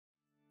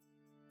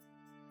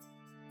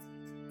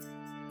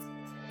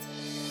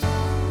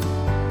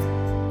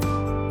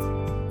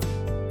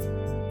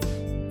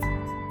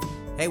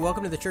Hey,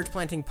 welcome to the Church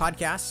Planting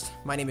Podcast.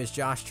 My name is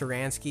Josh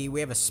Turansky. We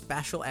have a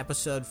special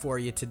episode for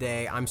you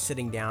today. I'm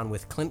sitting down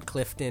with Clint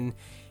Clifton,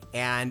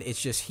 and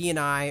it's just he and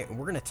I.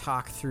 We're going to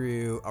talk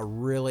through a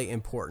really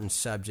important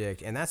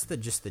subject, and that's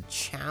the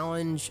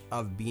challenge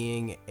of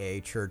being a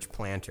church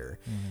planter.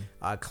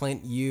 Mm-hmm.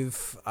 Clint,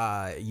 you've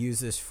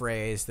used this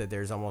phrase that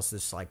there's almost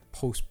this like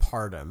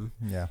postpartum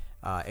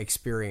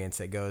experience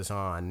that goes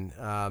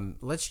on.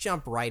 Let's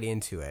jump right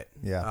into it.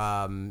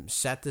 Yeah.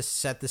 Set the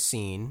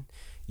scene.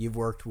 You've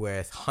worked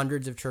with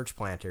hundreds of church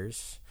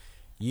planters.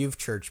 You've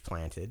church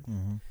planted.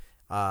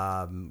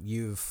 Mm-hmm.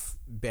 You've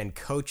been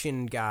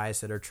coaching guys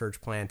that are church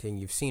planting.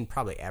 You've seen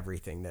probably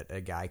everything that a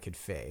guy could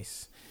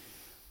face.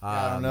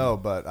 I don't know,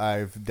 but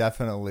I can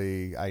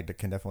definitely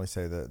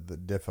say that the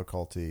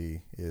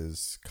difficulty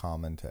is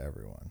common to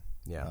everyone.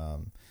 Yeah.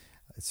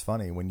 It's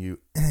funny when you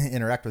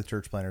interact with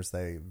church planters,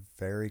 they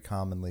very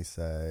commonly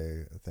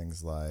say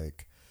things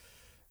like,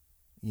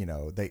 you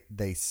know,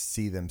 they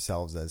see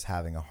themselves as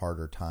having a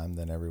harder time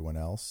than everyone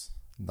else.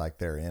 Like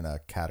they're in a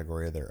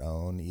category of their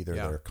own, either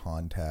their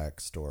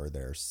context or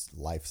their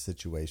life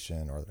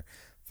situation or their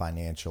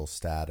financial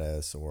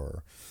status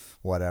or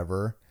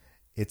whatever.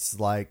 It's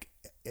like,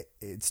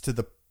 it's to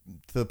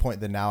the point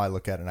that now I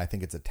look at it and I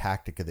think it's a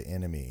tactic of the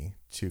enemy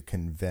to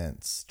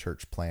convince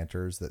church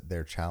planters that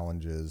their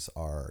challenges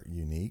are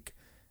unique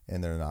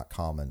and they're not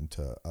common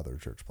to other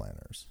church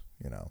planters,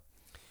 you know?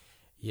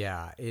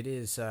 Yeah, it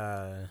is.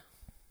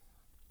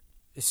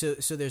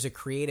 So there's a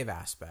creative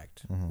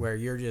aspect where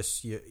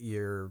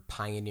you're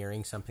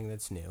pioneering something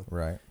that's new.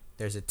 Right.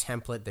 There's a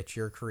template that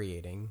you're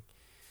creating.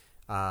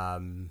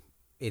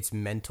 It's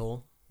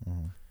mental.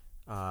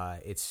 Mm-hmm.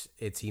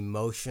 It's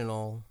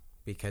emotional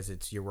because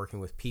you're working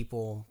with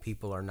people.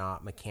 People are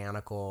not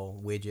mechanical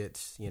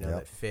widgets,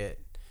 that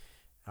fit.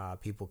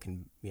 People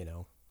can,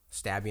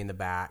 stab you in the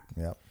back.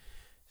 Yep.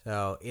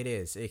 So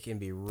it can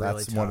be really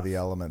That's tough. One of the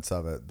elements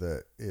of it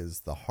that is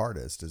the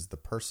hardest is the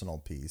personal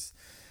piece.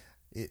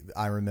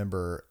 I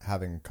remember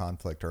having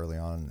conflict early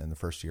on in the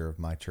first year of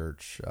my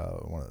church,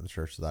 one of the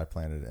churches that I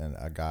planted, and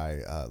a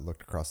guy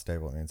looked across the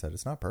table at me and said,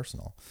 "It's not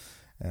personal."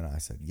 And I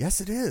said,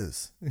 "Yes, it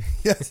is.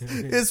 Yes,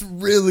 it's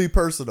really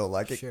personal.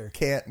 Like it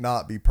can't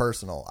not be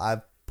personal.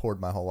 I've poured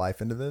my whole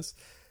life into this.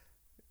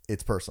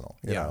 It's personal,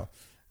 you know?"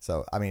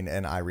 So, I mean,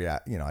 and I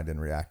didn't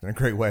react in a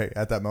great way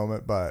at that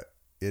moment, but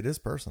it is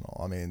personal.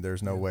 I mean,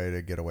 there's no way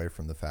to get away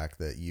from the fact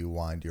that you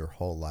wind your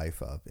whole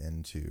life up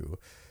into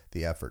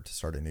the effort to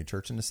start a new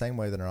church in the same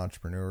way that an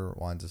entrepreneur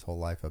winds his whole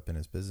life up in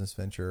his business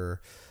venture.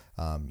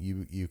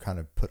 You kind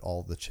of put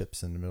all the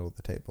chips in the middle of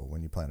the table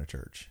when you plant a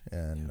church,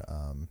 and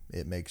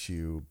it makes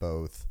you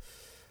both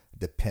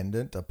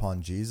dependent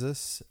upon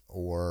Jesus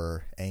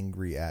or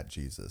angry at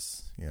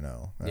Jesus,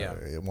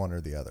 one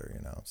or the other,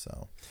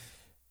 so.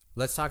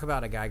 Let's talk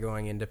about a guy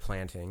going into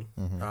planting.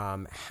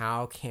 Mm-hmm.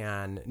 How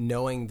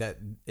knowing that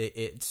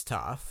it's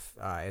tough,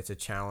 it's a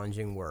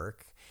challenging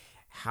work,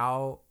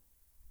 how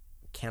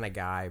can a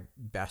guy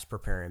best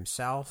prepare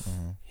himself,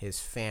 his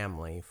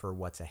family for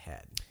what's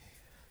ahead?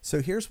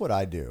 So here's what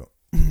I do.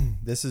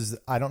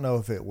 I don't know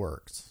if it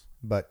works,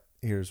 but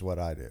here's what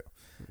I do.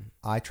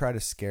 I try to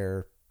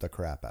scare the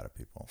crap out of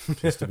people,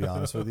 just to be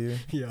honest with you.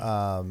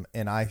 Yeah.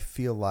 And I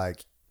feel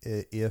like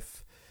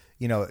if,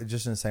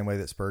 just in the same way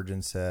that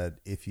Spurgeon said,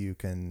 if you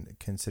can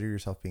consider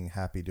yourself being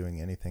happy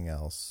doing anything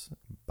else,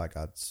 for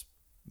God's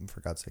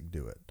sake,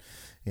 do it,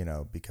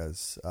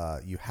 because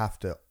you have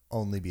to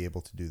only be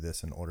able to do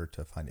this in order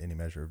to find any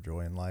measure of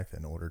joy in life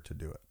in order to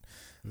do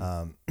it.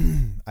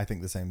 I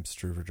think the same is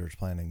true for church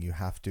planting. You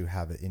have to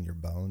have it in your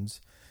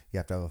bones. You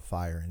have to have a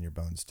fire in your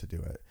bones to do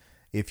it.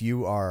 If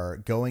you are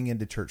going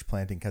into church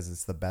planting because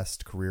it's the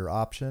best career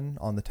option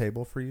on the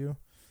table for you,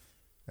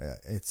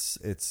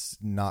 it's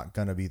not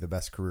going to be the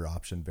best career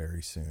option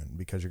very soon,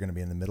 because you're going to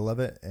be in the middle of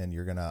it and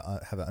you're going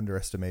to have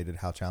underestimated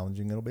how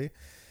challenging it'll be.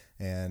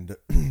 And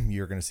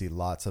you're going to see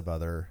lots of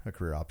other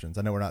career options.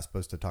 I know we're not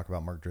supposed to talk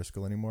about Mark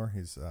Driscoll anymore.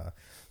 He's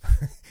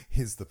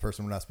he's the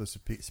person we're not supposed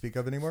to speak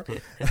of anymore.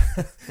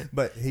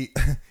 But he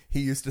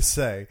used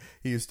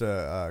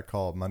to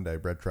call Monday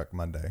Bread Truck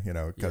Monday,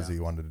 because he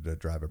wanted to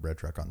drive a bread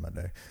truck on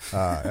Monday.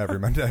 Every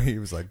Monday he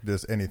was like,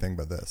 just anything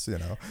but this,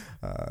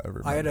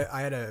 every Monday.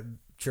 I had a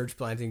church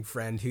planting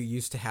friend who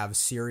used to have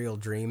serial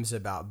dreams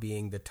about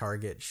being the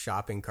Target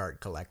shopping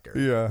cart collector.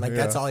 Yeah,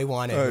 that's all he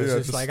wanted. It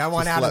was just like, I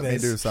want out of this.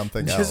 Let me do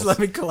something else. Just let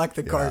me collect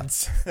the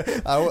carts.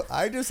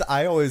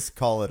 I always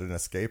call it an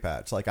escape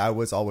hatch. Like I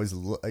was always,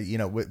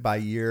 by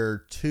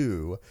year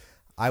 2,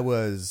 I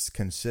was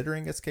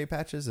considering escape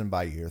hatches, and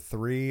by year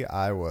 3,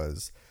 I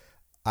was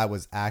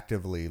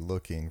actively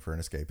looking for an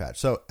escape hatch.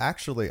 So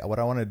actually, what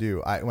I want to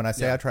do, when I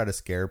say I try to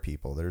scare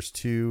people, there's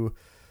 2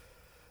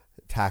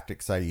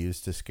 tactics I use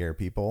to scare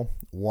people.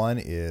 One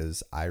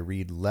is I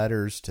read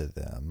letters to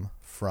them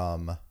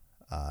from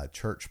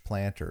church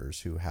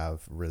planters who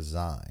have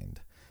resigned.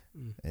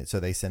 So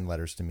they send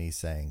letters to me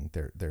saying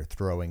they're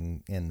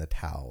throwing in the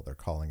towel. They're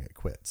calling it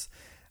quits.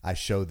 I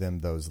show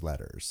them those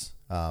letters.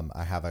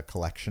 I have a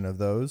collection of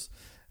those.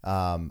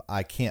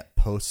 I can't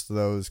post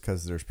those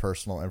because there's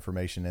personal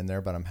information in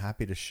there, but I'm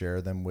happy to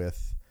share them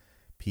with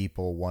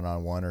people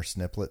one-on-one or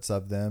snippets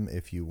of them.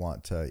 If you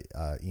want to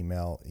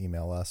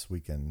email us, we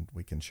can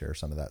share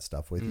some of that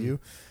stuff with you.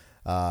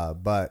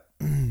 But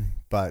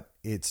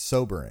it's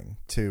sobering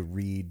to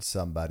read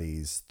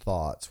somebody's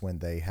thoughts when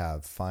they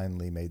have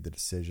finally made the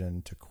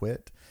decision to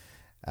quit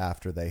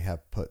after they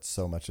have put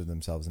so much of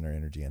themselves and their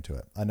energy into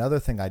it. Another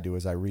thing I do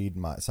is I read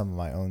some of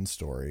my own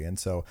story. And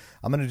so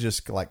I'm going to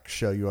just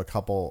show you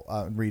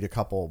read a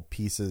couple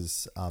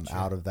pieces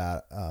out of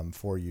that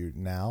for you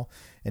now.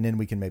 And then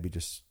we can maybe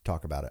just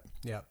talk about it.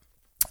 Yeah.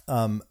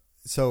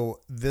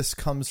 So this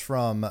comes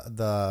from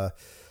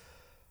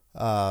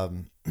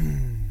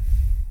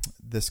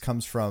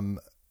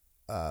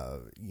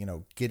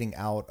getting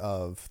out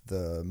of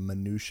the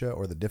minutia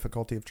or the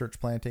difficulty of church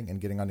planting and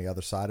getting on the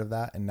other side of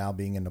that, and now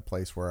being in a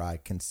place where I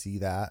can see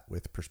that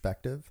with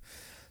perspective.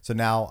 So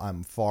now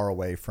I'm far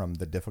away from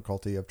the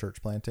difficulty of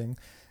church planting,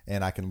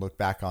 and I can look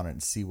back on it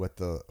and see what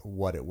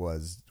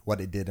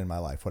it did in my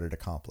life, what it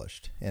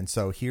accomplished. And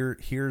so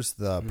here's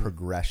the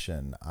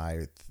progression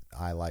I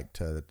like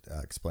to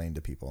explain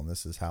to people, and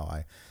this is how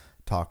I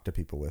talk to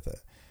people with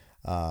it.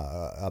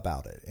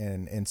 About it.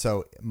 And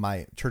so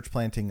my church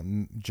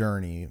planting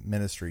journey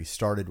ministry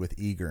started with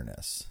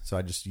eagerness. So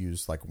I just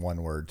used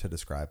one word to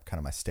describe kind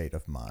of my state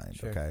of mind.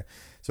 Sure. Okay.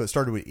 So it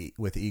started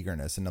with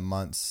eagerness. In the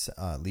months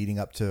leading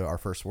up to our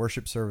first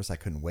worship service, I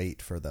couldn't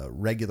wait for the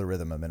regular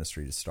rhythm of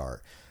ministry to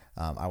start.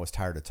 I was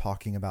tired of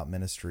talking about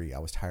ministry. I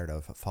was tired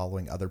of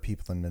following other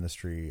people in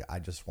ministry. I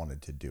just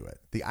wanted to do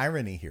it. The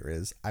irony here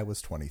is I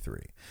was 23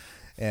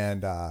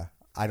 and,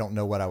 I don't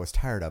know what I was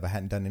tired of. I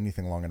hadn't done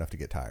anything long enough to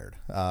get tired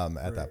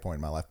at that point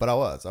in my life. But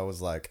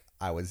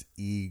I was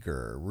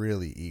eager,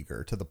 really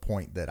eager, to the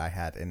point that I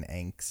had an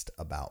angst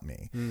about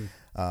me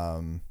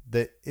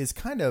that is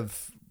kind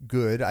of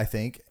good, I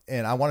think.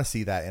 And I want to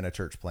see that in a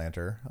church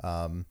planter.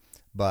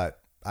 But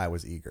I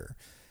was eager.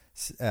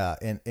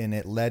 And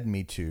it led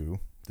me to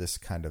this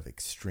kind of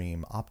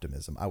extreme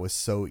optimism. I was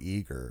so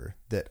eager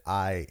that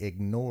I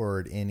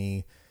ignored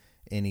any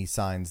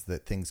signs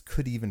that things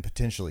could even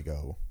potentially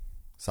go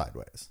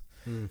sideways.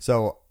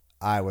 So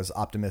I was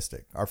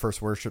optimistic. Our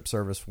first worship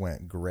service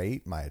went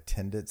great. My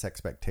attendance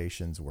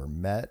expectations were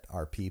met.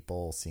 Our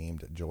people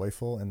seemed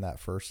joyful in that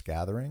first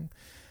gathering.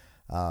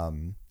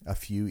 A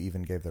few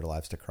even gave their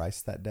lives to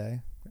Christ that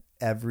day.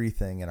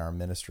 Everything in our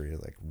ministry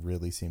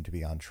really seemed to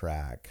be on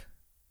track.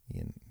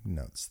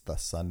 It's the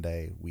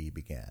Sunday we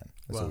began.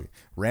 Wow. So we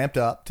ramped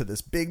up to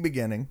this big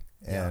beginning,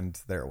 and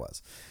there it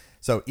was.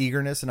 So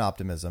eagerness and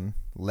optimism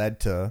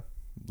led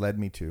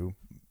me to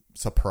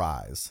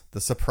surprise.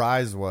 The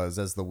surprise was,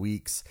 as the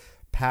weeks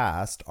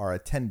passed, our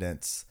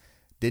attendance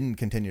didn't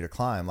continue to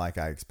climb like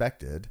I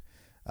expected,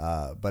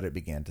 but it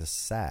began to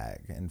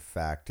sag. In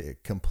fact,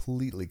 it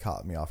completely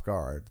caught me off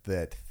guard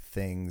that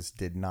things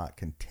did not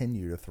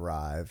continue to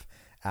thrive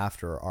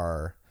after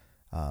our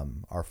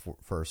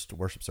first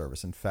worship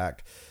service. In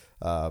fact,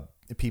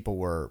 people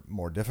were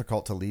more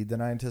difficult to lead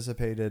than I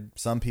anticipated.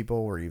 Some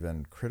people were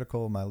even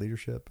critical of my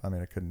leadership. I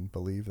mean, I couldn't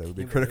believe they would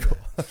be critical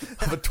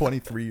of a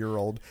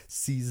 23-year-old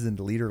seasoned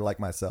leader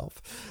like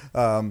myself.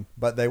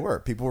 But they were.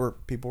 People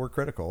were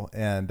critical,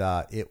 and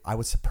I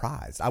was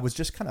surprised. I was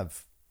just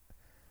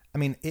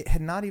it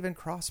had not even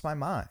crossed my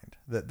mind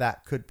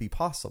that could be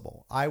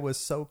possible. I was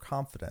so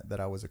confident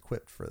that I was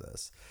equipped for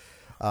this.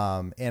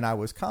 And I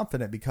was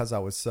confident because I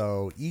was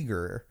so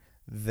eager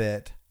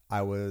that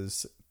I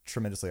was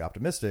tremendously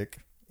optimistic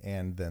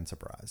and then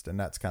surprised. And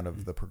that's kind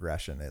of the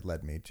progression it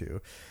led me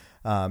to.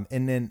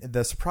 And then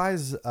the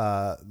surprise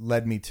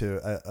led me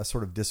to a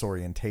sort of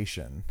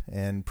disorientation.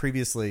 And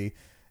previously,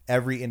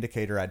 every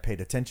indicator I'd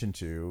paid attention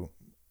to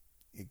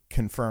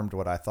confirmed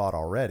what I thought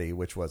already,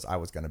 which was I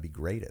was going to be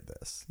great at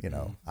this.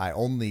 I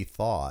only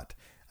thought,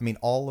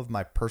 all of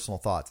my personal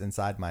thoughts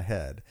inside my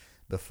head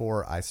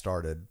before I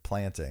started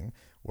planting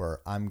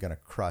were, I'm going to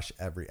crush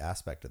every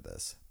aspect of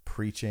this.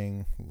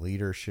 Preaching,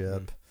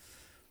 leadership,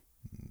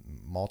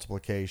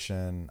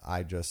 multiplication.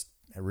 I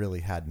really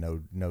had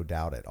no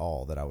doubt at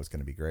all that I was going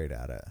to be great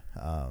at it.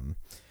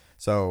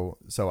 So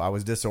I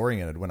was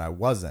disoriented when I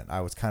wasn't. I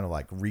was kind of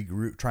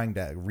trying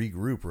to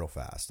regroup real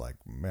fast. Like,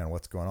 man,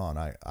 what's going on?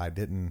 I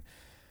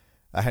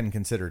hadn't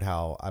considered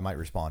how I might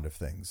respond if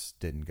things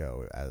didn't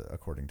go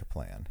according to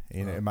plan.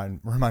 It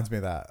reminds me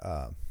of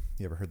that.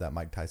 You ever heard that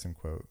Mike Tyson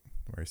quote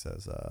where he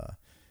says,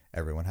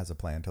 everyone has a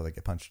plan until they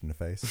get punched in the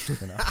face?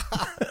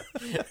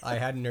 I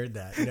hadn't heard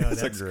that. No,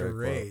 that's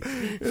great.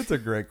 It's a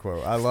great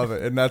quote. I love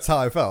it. And that's how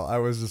I felt. I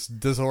was just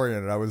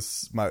disoriented.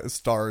 My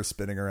stars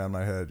spinning around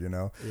my head,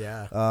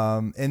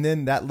 Yeah. And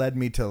then that led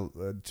me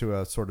to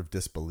a sort of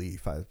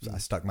disbelief. I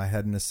stuck my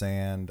head in the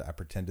sand. I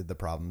pretended the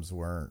problems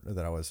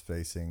that I was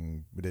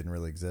facing didn't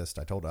really exist.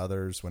 I told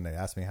others when they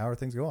asked me, how are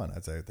things going?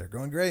 I'd say, they're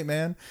going great,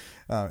 man.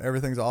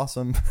 Everything's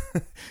awesome.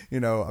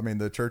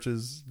 The church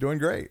is doing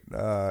great.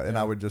 And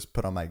I would just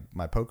put on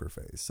my poker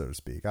face, so to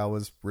speak. I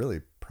was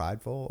really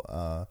prideful.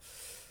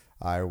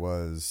 I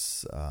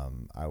was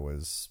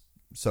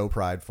so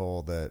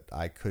prideful that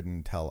I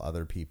couldn't tell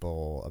other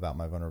people about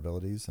my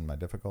vulnerabilities and my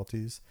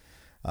difficulties.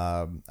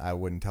 I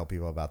wouldn't tell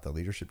people about the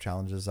leadership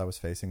challenges I was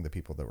facing, the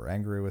people that were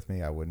angry with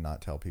me. I would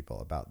not tell people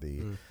about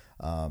the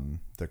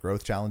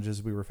growth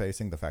challenges we were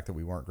facing, the fact that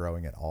we weren't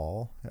growing at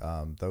all.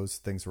 Those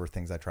things were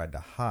things I tried to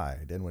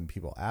hide. And when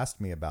people asked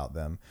me about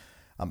them,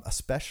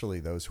 especially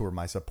those who were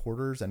my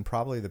supporters and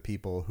probably the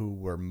people who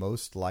were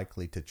most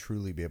likely to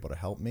truly be able to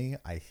help me,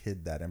 I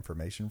hid that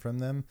information from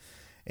them.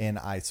 And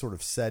I sort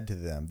of said to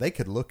them, they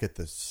could look at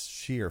the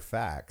sheer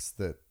facts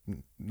that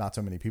not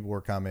so many people were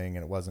coming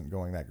and it wasn't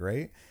going that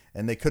great.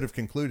 And they could have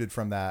concluded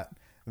from that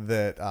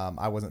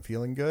I wasn't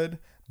feeling good.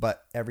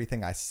 But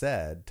everything I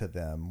said to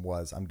them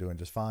was, I'm doing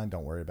just fine.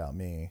 Don't worry about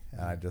me. And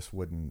I just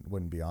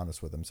wouldn't be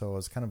honest with them. So it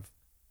was kind of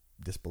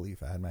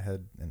disbelief. I had my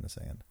head in the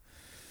sand.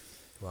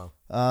 Wow.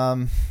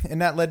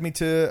 And that led me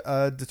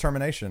to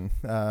determination.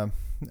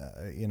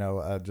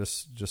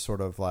 Just sort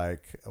of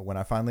like when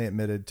I finally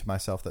admitted to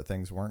myself that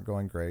things weren't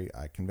going great,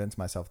 I convinced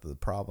myself that the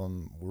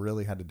problem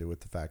really had to do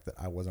with the fact that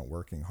I wasn't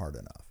working hard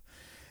enough.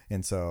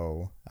 And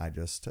so I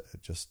just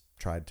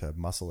tried to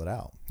muscle it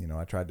out.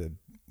 I tried to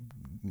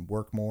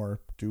work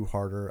more, do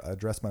harder, I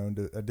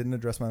didn't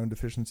address my own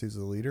deficiencies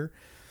as a leader.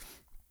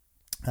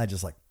 I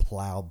just like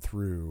plowed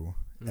through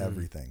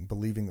everything,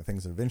 believing that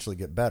things would eventually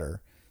get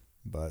better.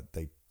 But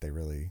they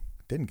really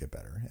didn't get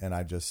better. And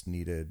I just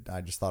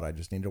thought I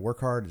just needed to work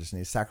hard. I just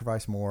need to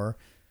sacrifice more.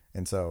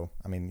 And so,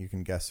 I mean, you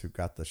can guess who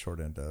got the short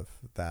end of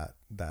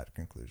that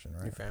conclusion,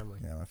 right? Your family.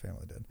 Yeah, my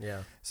family did.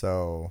 Yeah.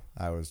 So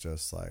I was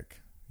just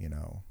like,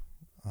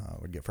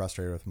 would get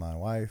frustrated with my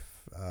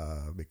wife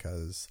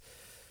because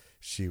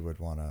she would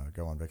want to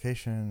go on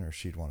vacation, or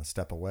she'd want to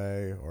step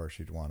away, or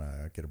she'd want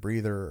to get a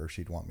breather, or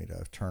she'd want me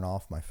to turn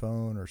off my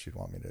phone, or she'd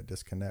want me to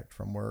disconnect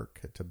from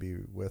work to be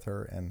with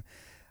her. And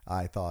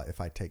I thought,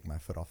 if I take my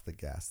foot off the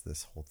gas,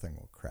 this whole thing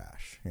will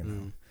crash,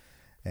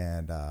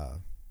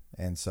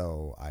 And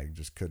so I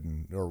just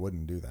couldn't or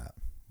wouldn't do that,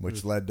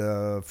 which led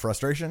to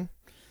frustration.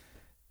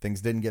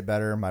 Things didn't get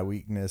better. My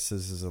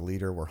weaknesses as a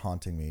leader were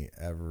haunting me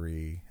at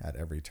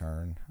every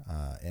turn.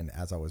 And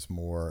as I was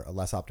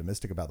less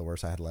optimistic about the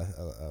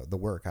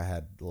work, I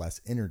had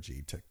less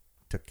energy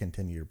to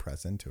continue to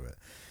press into it.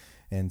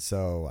 And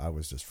so I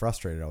was just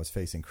frustrated. I was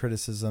facing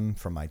criticism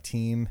from my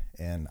team,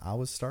 and I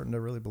was starting to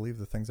really believe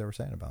the things they were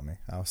saying about me.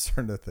 I was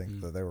starting to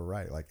think that they were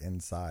right, like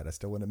inside. I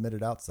still wouldn't admit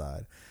it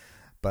outside,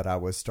 but I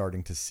was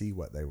starting to see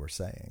what they were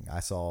saying. I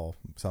saw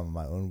some of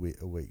my own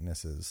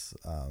weaknesses,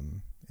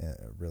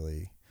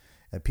 really,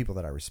 and people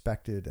that I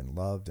respected and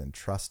loved and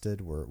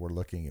trusted were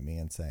looking at me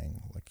and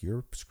saying, like,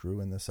 you're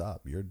screwing this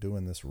up. You're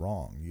doing this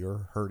wrong.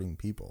 You're hurting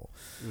people.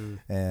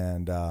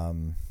 And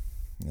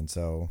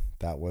so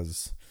that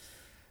was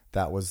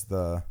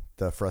the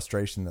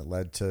frustration that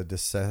led to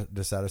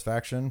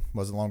dissatisfaction.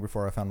 Wasn't long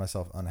before I found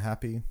myself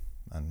unhappy,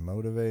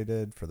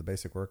 unmotivated for the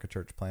basic work of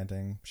church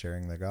planting,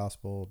 sharing the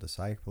gospel,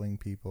 discipling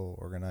people,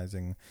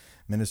 organizing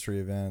ministry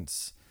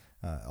events.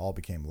 All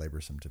became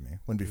laborsome to me.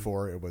 When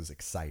before it was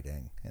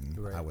exciting, and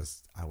right. I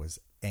was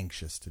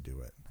anxious to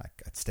do it.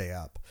 I'd stay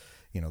up,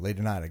 late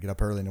at night. I'd get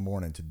up early in the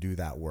morning to do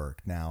that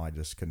work. Now I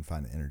just couldn't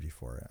find the energy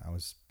for it. I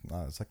was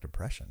like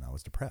depression. I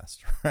was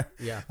depressed. Right?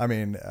 Yeah. I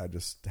mean, I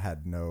just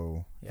had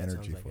no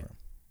energy for it.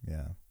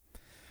 Yeah.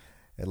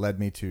 It led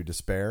me to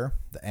despair.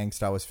 The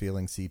angst I was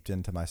feeling seeped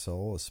into my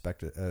soul,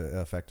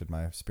 affected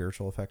my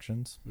spiritual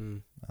affections.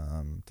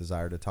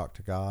 Desire to talk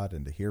to God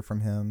and to hear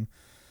from Him.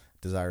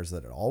 Desires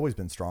that had always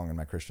been strong in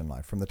my Christian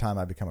life. From the time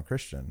I became a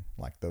Christian,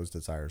 like those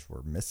desires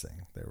were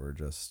missing. They were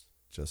just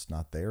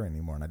not there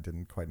anymore, and I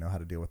didn't quite know how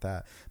to deal with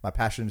that. My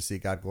passion to see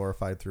God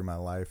glorified through my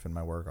life and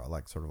my work,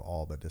 like sort of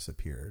all but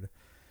disappeared,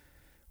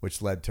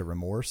 which led to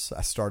remorse.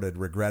 I started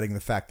regretting the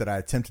fact that I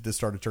attempted to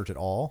start a church at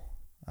all.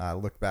 I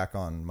looked back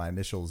on my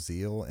initial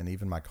zeal and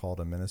even my call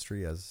to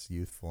ministry as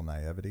youthful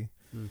naivety.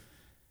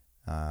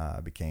 I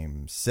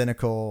became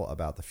cynical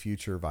about the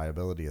future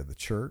viability of the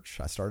church.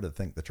 I started to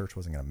think the church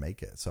wasn't going to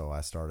make it. So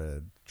I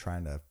started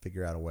trying to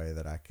figure out a way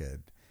that I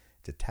could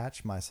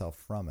detach myself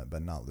from it,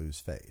 but not lose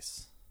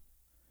face.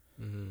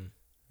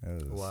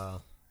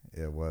 Wow.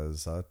 It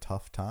was a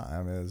tough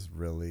time. It was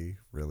really,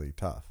 really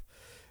tough.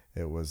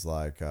 It was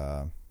like,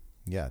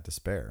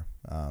 despair.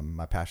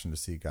 My passion to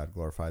see God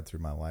glorified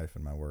through my life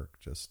and my work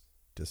just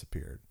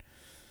disappeared.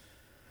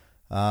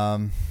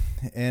 And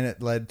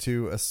it led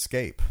to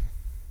escape.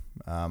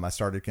 I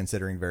started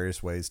considering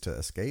various ways to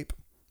escape.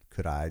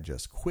 Could I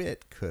just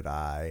quit? Could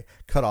I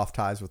cut off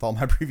ties with all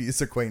my previous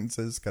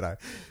acquaintances? Could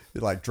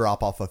I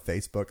drop off of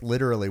Facebook?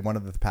 Literally, one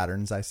of the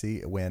patterns I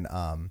see when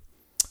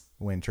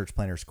church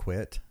planners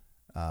quit,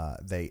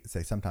 they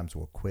sometimes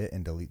will quit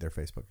and delete their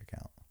Facebook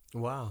account.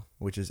 Wow.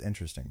 Which is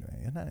interesting to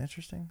me. Isn't that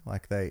interesting?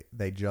 Like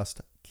they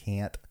just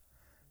can't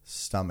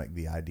stomach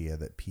the idea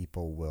that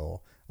people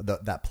will,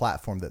 that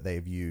platform that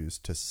they've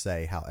used to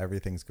say how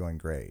everything's going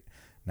great.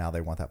 Now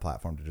they want that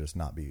platform to just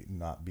not be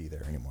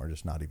there anymore,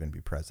 just not even be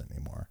present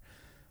anymore,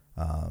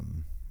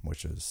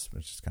 which is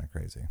kind of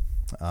crazy.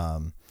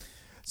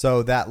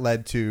 So that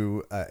led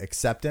to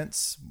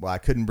acceptance. Well, I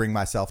couldn't bring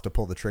myself to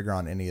pull the trigger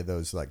on any of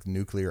those like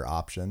nuclear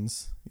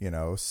options,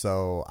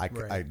 so I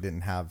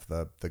didn't have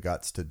the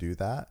guts to do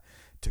that,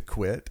 to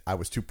quit. I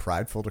was too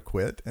prideful to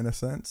quit in a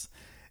sense.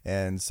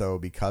 And so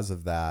because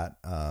of that,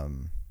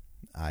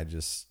 I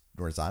just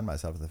resigned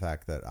myself to the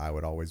fact that I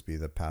would always be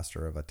the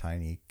pastor of a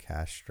tiny,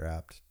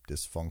 cash-strapped,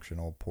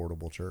 dysfunctional,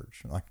 portable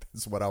church. Like,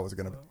 that's what I was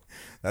going to be.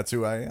 That's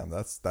who I am.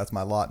 That's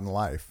my lot in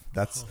life.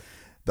 That's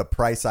the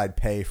price I'd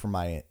pay for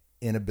my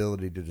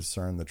inability to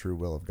discern the true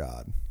will of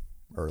God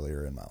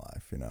earlier in my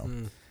life.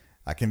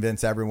 I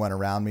convinced everyone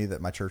around me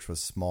that my church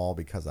was small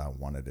because I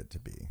wanted it to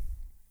be.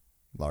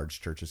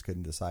 Large churches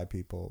couldn't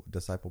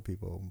disciple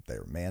people. They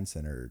were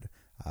man-centered.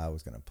 I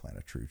was going to plant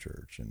a true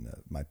church, and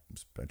my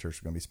church was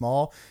going to be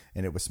small,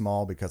 and it was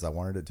small because I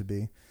wanted it to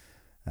be.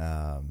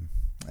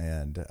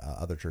 And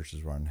other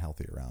churches were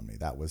unhealthy around me.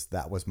 That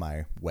was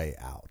my way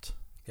out.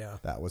 Yeah.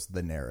 That was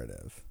the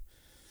narrative.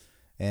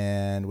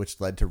 And which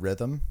led to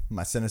rhythm.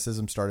 My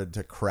cynicism started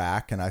to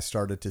crack, and I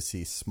started to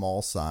see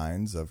small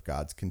signs of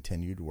God's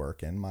continued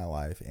work in my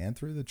life and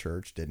through the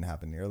church. Didn't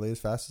happen nearly as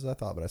fast as I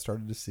thought, but I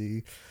started to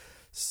see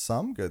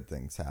some good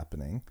things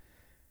happening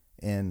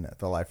in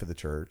the life of the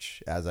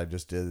church as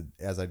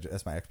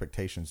my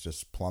expectations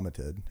just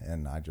plummeted.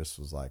 And I just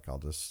was like, I'll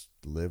just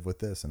live with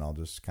this, and I'll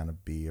just kind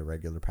of be a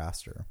regular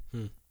pastor.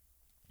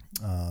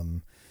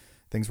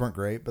 Things weren't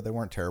great, but they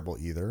weren't terrible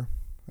either.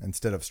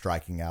 Instead of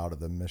striking out of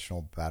the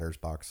missional batter's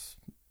box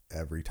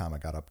every time I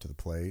got up to the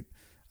plate,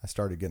 I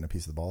started getting a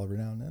piece of the ball every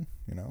now and then,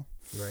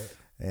 Right.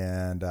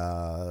 And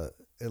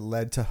it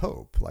led to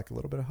hope, like a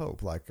little bit of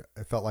hope. Like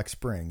it felt like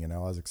spring, I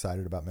was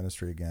excited about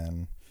ministry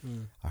again.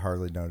 I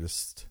hardly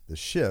noticed the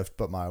shift,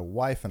 but my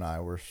wife and I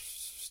were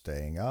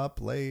staying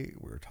up late.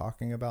 We were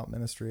talking about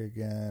ministry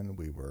again.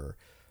 We were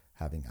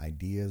having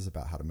ideas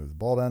about how to move the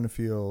ball down the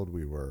field.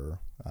 We were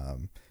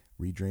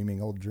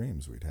redreaming old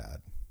dreams we'd had.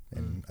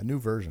 And a new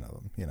version of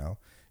them,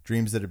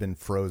 dreams that had been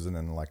frozen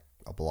in like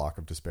a block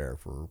of despair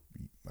for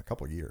a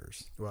couple of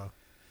years. Wow.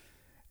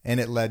 And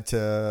it led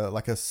to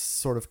like a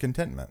sort of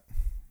contentment.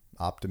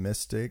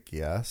 Optimistic,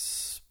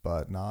 yes,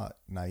 but not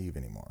naive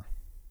anymore.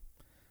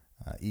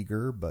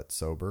 Eager, but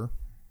sober,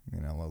 a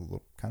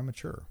little kind of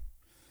mature.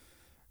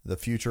 The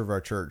future of our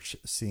church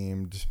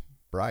seemed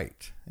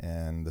bright,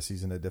 and the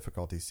season of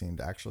difficulty seemed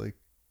actually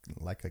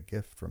like a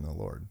gift from the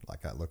Lord.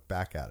 Like I look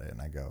back at it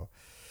and I go,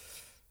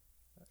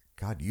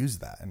 God used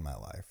that in my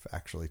life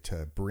actually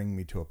to bring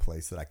me to a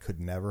place that I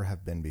could never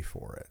have been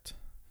before it.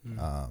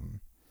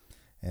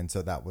 And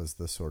so that was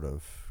the sort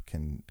of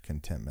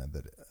contentment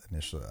that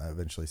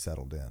eventually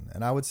settled in.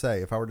 And I would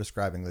say if I were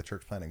describing the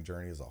church planting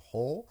journey as a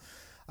whole,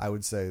 I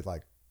would say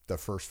like the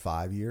first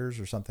 5 years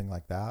or something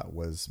like that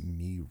was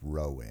me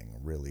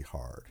rowing really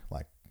hard,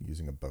 like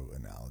using a boat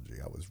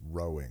analogy. I was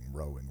rowing.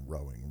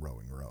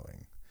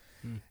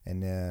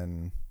 And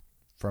then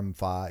from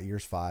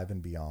years 5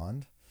 and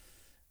beyond,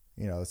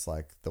 it's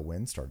like the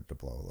wind started to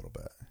blow a little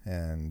bit,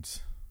 and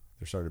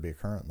there started to be a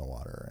current in the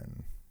water,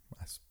 and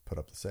I put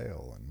up the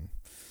sail, and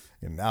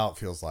now it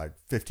feels like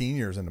 15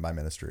 years into my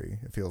ministry.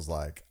 It feels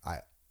like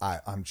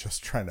I'm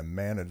just trying to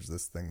manage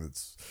this thing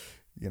that's,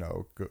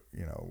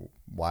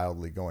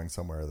 wildly going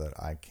somewhere that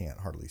I can't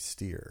hardly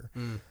steer.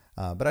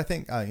 But I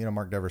think,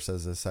 Mark Dever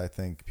says this, I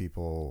think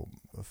people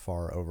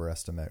far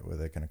overestimate what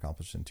they can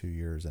accomplish in 2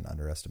 years and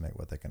underestimate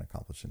what they can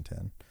accomplish in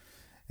 10.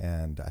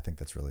 And I think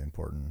that's really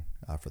important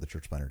for the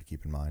church planter to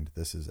keep in mind.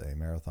 This is a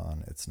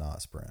marathon. It's not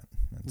a sprint.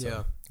 And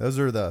so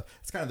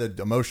it's kind of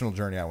the emotional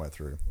journey I went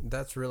through.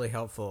 That's really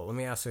helpful. Let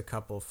me ask a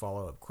couple of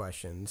follow-up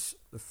questions.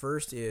 The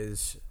first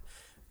is,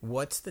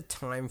 what's the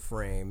time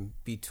frame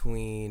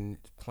between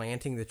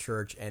planting the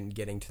church and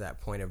getting to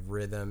that point of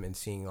rhythm and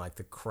seeing like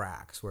the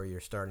cracks where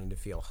you're starting to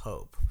feel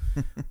hope?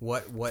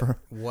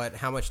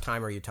 How much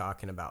time are you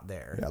talking about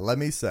there? Yeah, let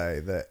me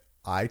say that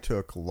I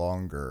took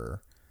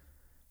longer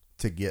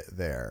to get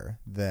there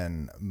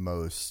than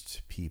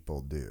most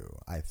people do.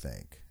 I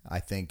think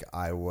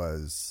I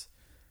was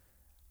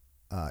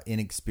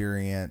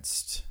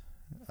inexperienced,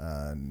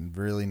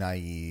 really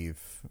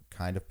naive,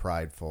 kind of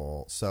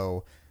prideful.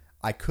 So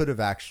I could have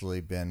actually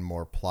been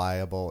more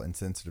pliable and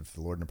sensitive to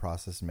the Lord in the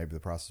process, and maybe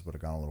the process would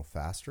have gone a little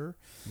faster.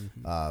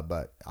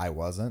 But I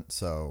wasn't.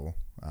 So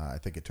I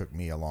think it took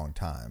me a long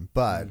time.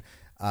 But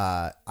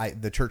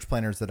the church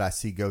planters that I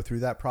see go through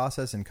that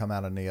process and come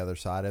out on the other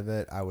side of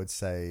it, I would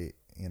say,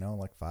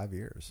 like 5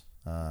 years.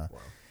 Wow.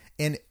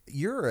 And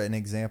you're an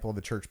example of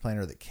a church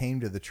planter that came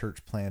to the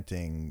church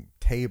planting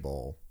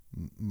table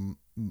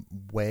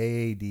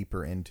way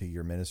deeper into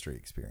your ministry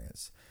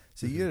experience.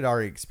 So you had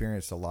already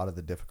experienced a lot of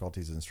the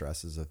difficulties and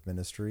stresses of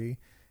ministry,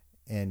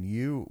 and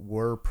you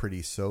were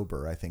pretty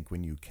sober, I think,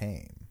 when you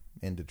came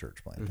into church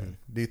planting.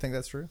 Do you think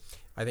that's true?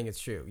 I think it's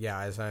true. Yeah,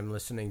 as I'm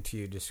listening to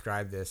you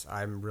describe this,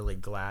 I'm really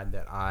glad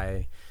that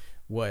I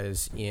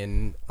was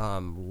in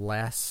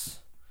less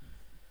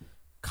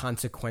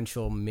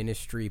consequential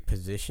ministry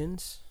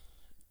positions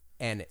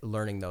and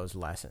learning those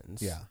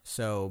lessons. Yeah.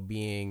 So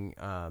being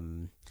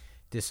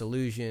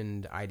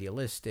disillusioned,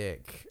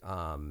 idealistic,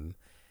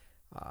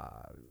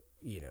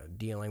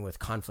 dealing with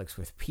conflicts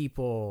with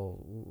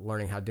people,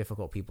 learning how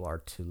difficult people are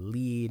to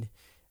lead.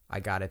 I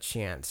got a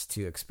chance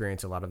to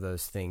experience a lot of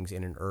those things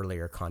in an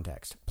earlier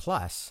context.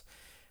 Plus,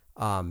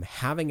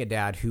 having a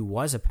dad who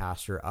was a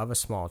pastor of a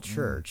small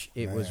church,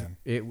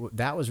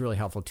 that was really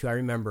helpful too. I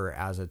remember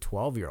as a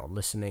 12-year-old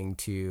listening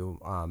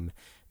to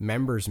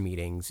members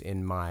meetings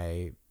in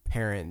my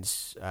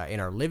parents in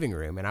our living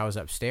room, and I was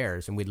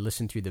upstairs, and we'd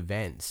listen through the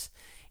vents,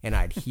 and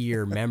I'd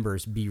hear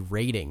members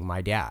berating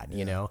my dad,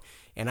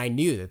 and I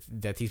knew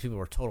that these people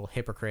were total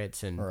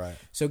hypocrites, and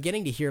so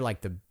getting to hear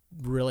like the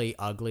really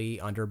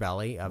ugly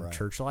underbelly of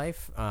church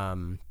life,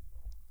 and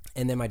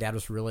then my dad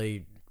was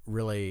really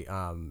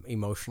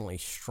emotionally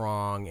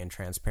strong and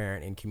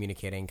transparent in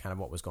communicating kind of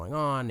what was going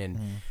on, and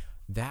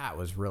that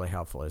was really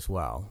helpful as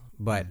well.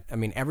 But I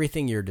mean,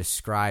 everything you're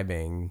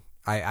describing,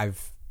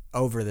 I've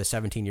over the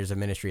 17 years of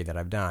ministry that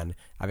I've done,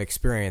 I've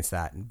experienced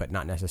that, but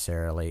not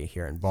necessarily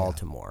here in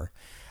Baltimore.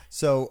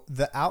 So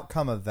the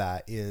outcome of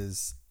that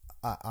is,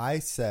 I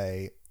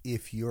say,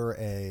 if you're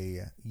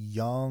a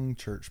young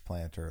church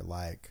planter,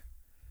 like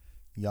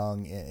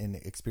young in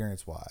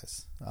experience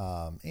wise,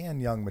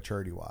 and young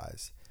maturity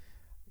wise,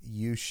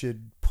 you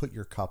should put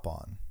your cup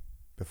on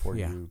before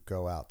you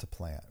go out to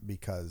plant,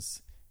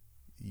 because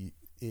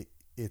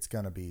it's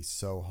going to be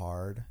so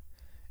hard,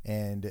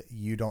 and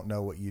you don't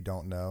know what you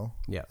don't know.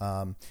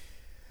 Yeah.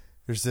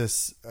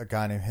 There's a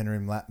guy named Henry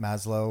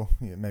Maslow.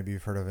 Maybe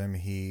you've heard of him.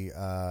 He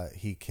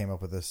came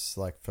up with this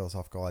like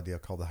philosophical idea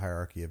called the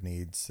hierarchy of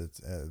needs.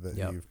 That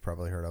you've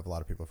probably heard of. A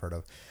lot of people have heard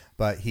of.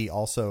 But he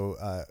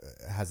also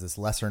has this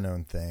lesser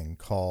known thing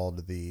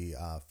called the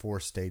 4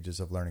 stages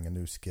of learning a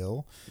new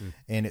skill.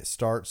 And it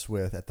starts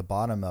with, at the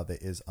bottom of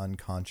it is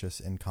unconscious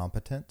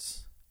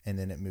incompetence. And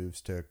then it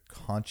moves to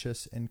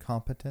conscious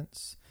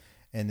incompetence.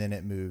 And then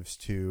it moves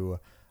to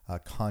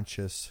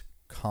conscious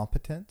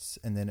competence,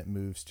 and then it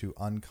moves to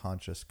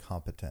unconscious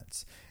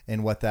competence.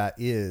 And what that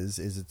is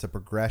it's a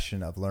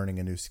progression of learning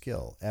a new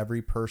skill.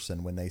 Every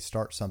person, when they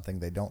start something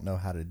they don't know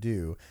how to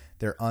do,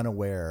 they're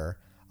unaware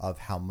of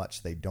how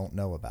much they don't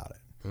know about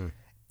it.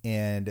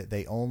 And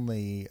they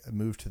only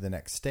move to the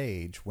next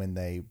stage when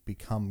they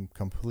become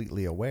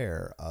completely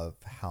aware of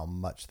how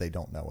much they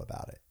don't know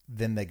about it.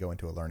 Then they go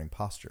into a learning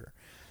posture.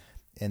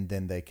 And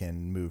then they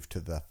can move to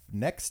the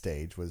next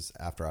stage, was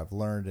after I've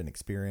learned and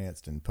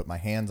experienced and put my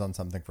hands on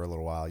something for a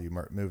little while, you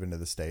move into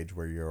the stage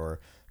where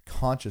you're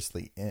conscious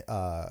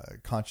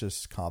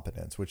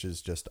competence, which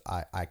is just,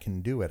 I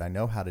can do it. I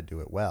know how to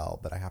do it well,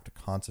 but I have to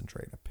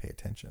concentrate and pay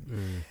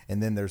attention.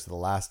 And then there's the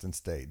last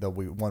state, the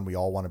one we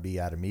all want to be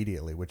at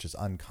immediately, which is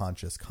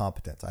unconscious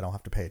competence. I don't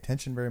have to pay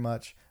attention very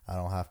much. I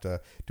don't have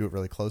to do it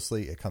really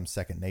closely. It comes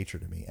second nature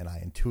to me, and I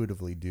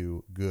intuitively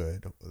do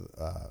good.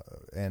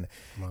 And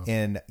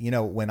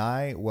when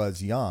I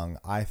was young,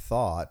 I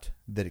thought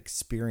that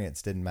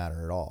experience didn't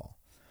matter at all.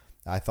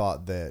 I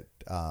thought that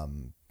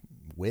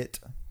wit,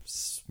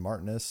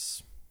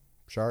 smartness,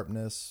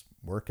 sharpness,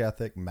 work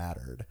ethic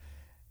mattered.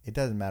 It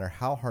doesn't matter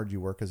how hard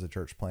you work as a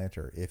church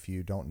planter if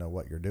you don't know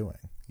what you're doing.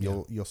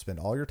 You'll spend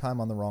all your time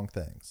on the wrong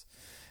things,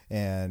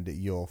 and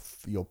you'll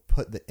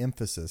put the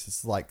emphasis.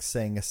 It's like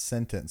saying a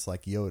sentence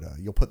like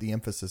Yoda. You'll put the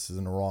emphasis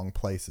in the wrong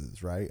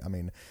places, right? I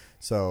mean,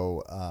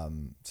 so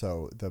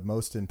the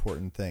most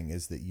important thing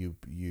is that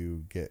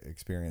you get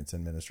experience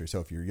in ministry. So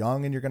if you're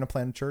young and you're going to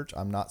plant a church,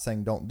 I'm not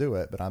saying don't do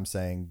it, but I'm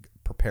saying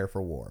prepare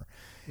for war.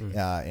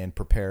 And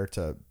prepare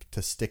to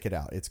stick it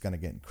out. It's going to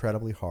get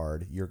incredibly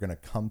hard. You're going to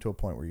come to a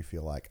point where you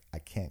feel like, I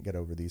can't get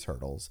over these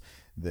hurdles,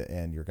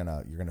 and you're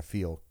gonna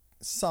feel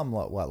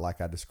somewhat like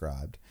I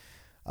described.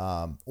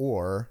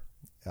 Or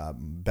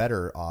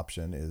better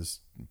option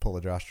is pull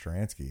a Josh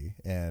Turansky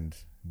and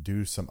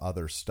do some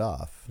other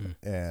stuff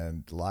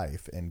and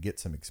life and get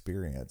some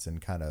experience,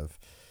 and kind of,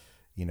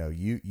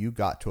 you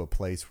got to a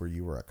place where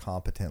you were a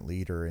competent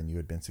leader and you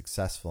had been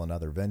successful in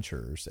other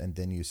ventures, and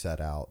then you set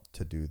out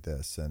to do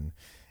this,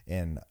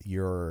 and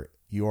you're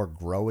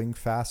growing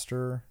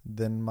faster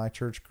than my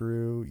church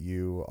grew.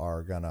 You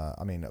are gonna,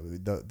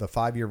 the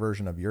 5-year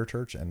version of your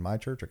church and my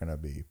church are gonna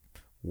be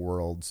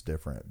worlds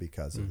different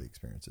because of the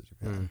experiences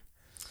you've had.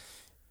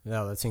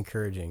 No, that's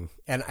encouraging.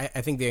 And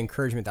I think the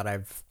encouragement that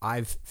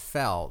I've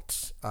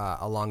felt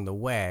along the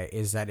way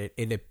is that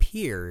it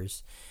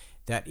appears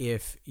that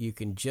if you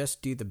can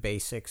just do the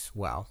basics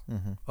well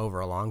over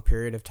a long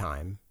period of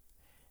time,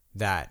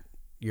 that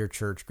your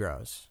church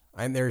grows.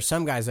 And there are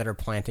some guys that are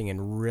planting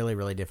in really,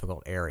 really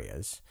difficult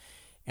areas,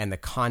 and the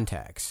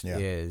context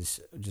is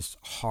just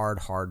hard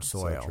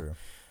soil. So true.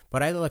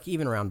 But I look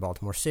even around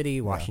Baltimore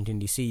City, Washington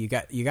D.C.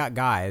 You got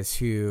guys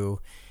who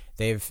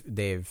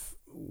they've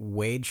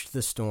waged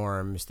the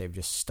storms. They've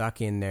just stuck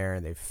in there.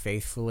 They've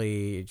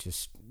faithfully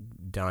just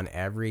done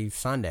every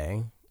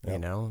Sunday.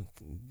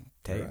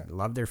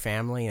 Love their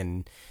family,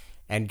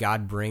 and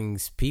God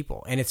brings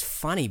people. And it's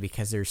funny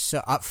because there's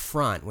so up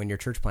front when you're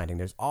church planting,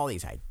 there's all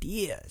these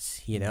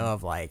ideas,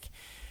 of like,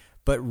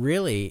 but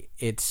really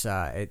it's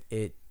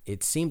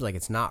it seems like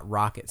it's not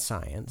rocket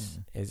science.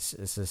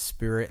 It's a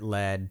spirit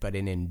led, but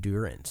an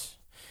endurance.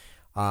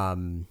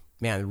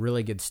 Man,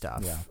 really good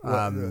stuff. Yeah.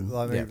 Well,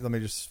 let me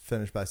just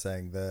finish by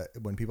saying that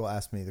when people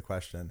ask me the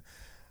question,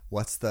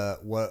 what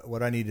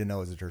I need to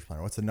know as a church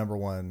planter, what's the number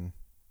one,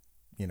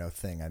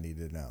 thing I need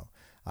to know?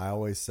 I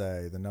always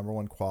say the number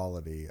one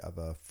quality of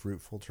a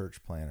fruitful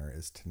church planter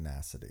is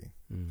tenacity.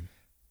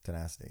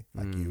 Tenacity.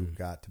 Like you've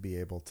got to be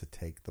able to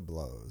take the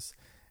blows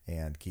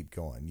and keep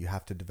going. You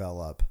have to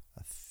develop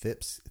a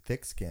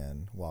thick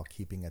skin while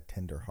keeping a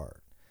tender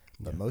heart.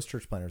 But most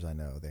church planters I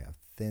know, they have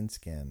thin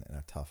skin and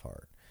a tough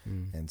heart.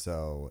 And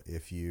so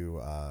if you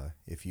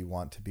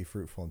want to be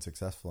fruitful and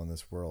successful in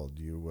this world,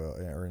 you will,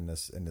 or in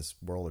this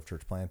world of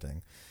church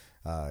planting,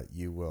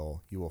 you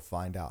will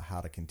find out how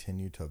to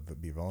continue to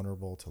be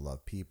vulnerable, to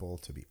love people,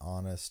 to be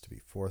honest, to be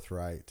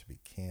forthright, to be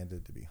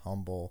candid, to be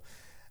humble,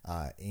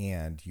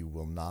 and you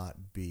will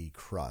not be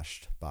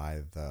crushed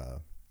by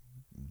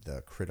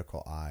the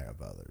critical eye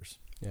of others.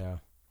 Yeah.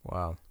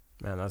 Wow,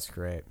 man, that's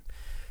great.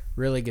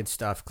 Really good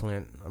stuff,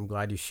 Clint. I'm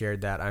glad you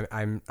shared that.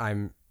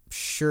 I'm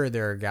sure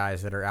there are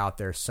guys that are out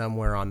there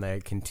somewhere on the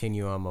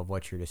continuum of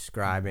what you're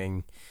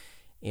describing,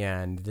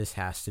 and this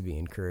has to be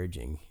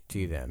encouraging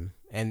to them.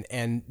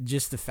 And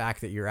just the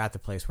fact that you're at the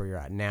place where you're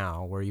at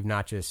now, where you've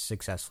not just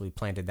successfully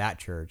planted that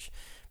church,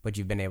 but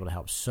you've been able to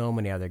help so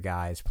many other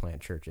guys plant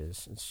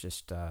churches. It's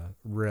just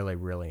really,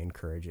 really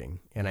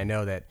encouraging. And I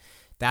know that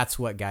that's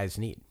what guys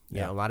need.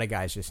 You know, a lot of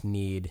guys just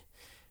need.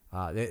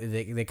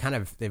 They've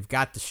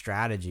got the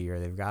strategy or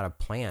they've got a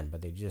plan,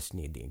 but they just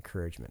need the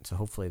encouragement. So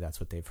hopefully that's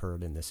what they've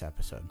heard in this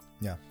episode.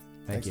 Yeah.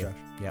 Thanks, you. Josh.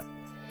 Yep.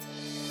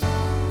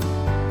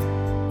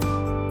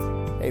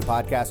 Hey,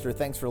 podcaster,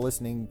 thanks for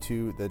listening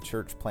to the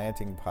Church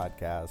Planting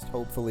Podcast.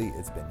 Hopefully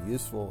it's been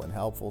useful and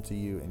helpful to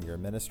you in your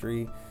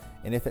ministry.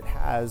 And if it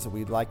has,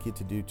 we'd like you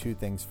to do two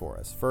things for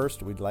us.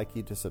 First, we'd like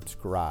you to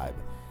subscribe.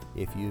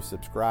 If you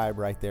subscribe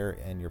right there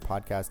in your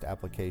podcast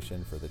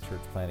application for the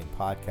Church Planting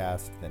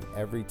Podcast, then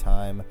every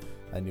time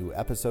a new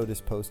episode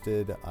is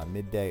posted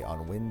midday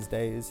on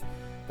Wednesdays,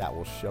 that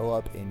will show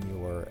up in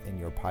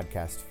your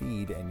podcast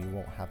feed, and you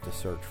won't have to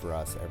search for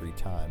us every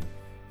time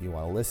you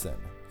want to listen.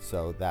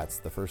 So that's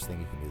the first thing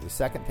you can do. The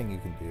second thing you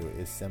can do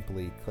is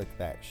simply click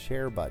that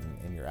share button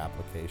in your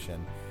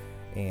application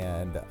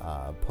and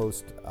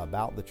post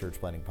about the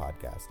Church Planting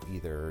Podcast,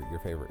 either your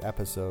favorite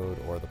episode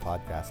or the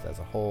podcast as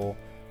a whole,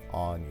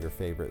 on your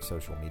favorite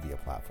social media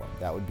platform.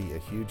 That would be a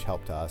huge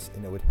help to us,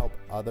 and it would help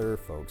other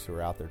folks who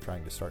are out there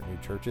trying to start new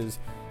churches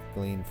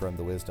glean from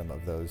the wisdom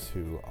of those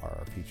who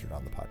are featured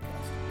on the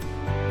podcast.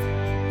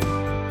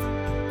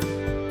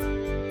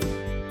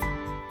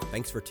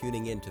 Thanks for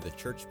tuning in to the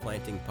Church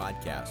Planting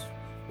Podcast.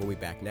 We'll be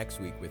back next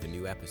week with a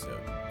new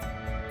episode.